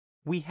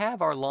We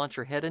have our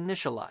launcher head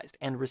initialized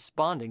and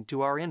responding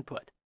to our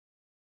input.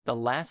 The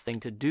last thing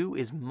to do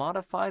is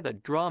modify the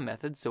draw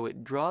method so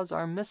it draws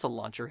our missile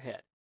launcher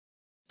head.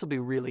 This will be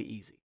really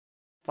easy.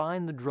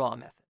 Find the draw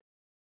method.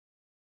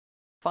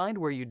 Find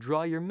where you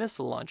draw your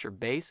missile launcher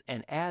base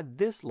and add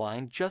this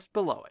line just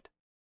below it.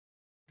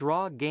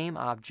 Draw game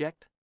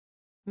object,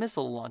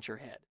 missile launcher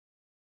head.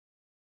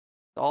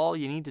 That's all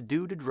you need to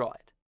do to draw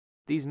it.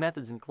 These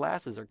methods and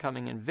classes are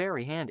coming in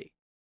very handy.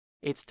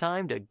 It's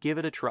time to give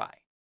it a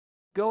try.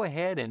 Go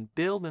ahead and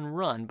build and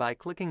run by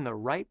clicking the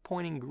right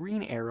pointing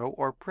green arrow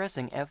or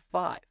pressing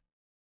F5.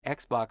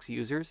 Xbox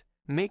users,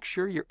 make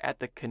sure you're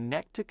at the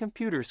Connect to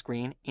Computer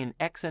screen in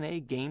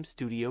XNA Game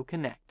Studio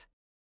Connect.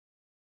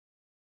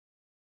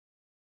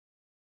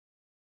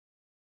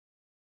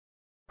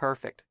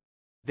 Perfect.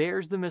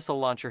 There's the missile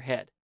launcher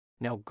head.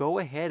 Now go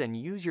ahead and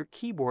use your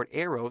keyboard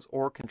arrows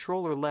or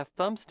controller left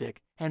thumbstick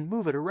and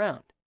move it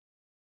around.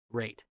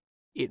 Great.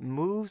 It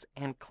moves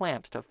and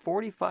clamps to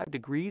 45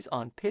 degrees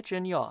on pitch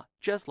and yaw,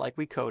 just like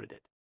we coded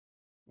it.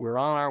 We're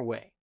on our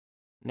way.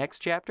 Next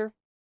chapter,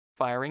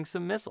 firing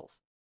some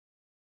missiles.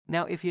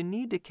 Now, if you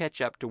need to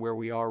catch up to where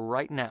we are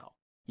right now,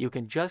 you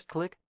can just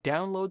click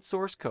Download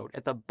Source Code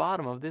at the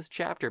bottom of this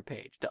chapter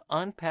page to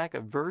unpack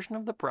a version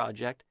of the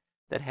project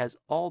that has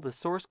all the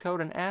source code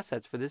and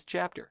assets for this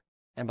chapter,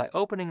 and by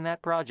opening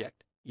that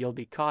project, you'll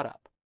be caught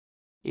up.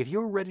 If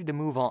you're ready to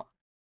move on,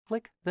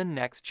 click the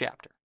next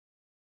chapter.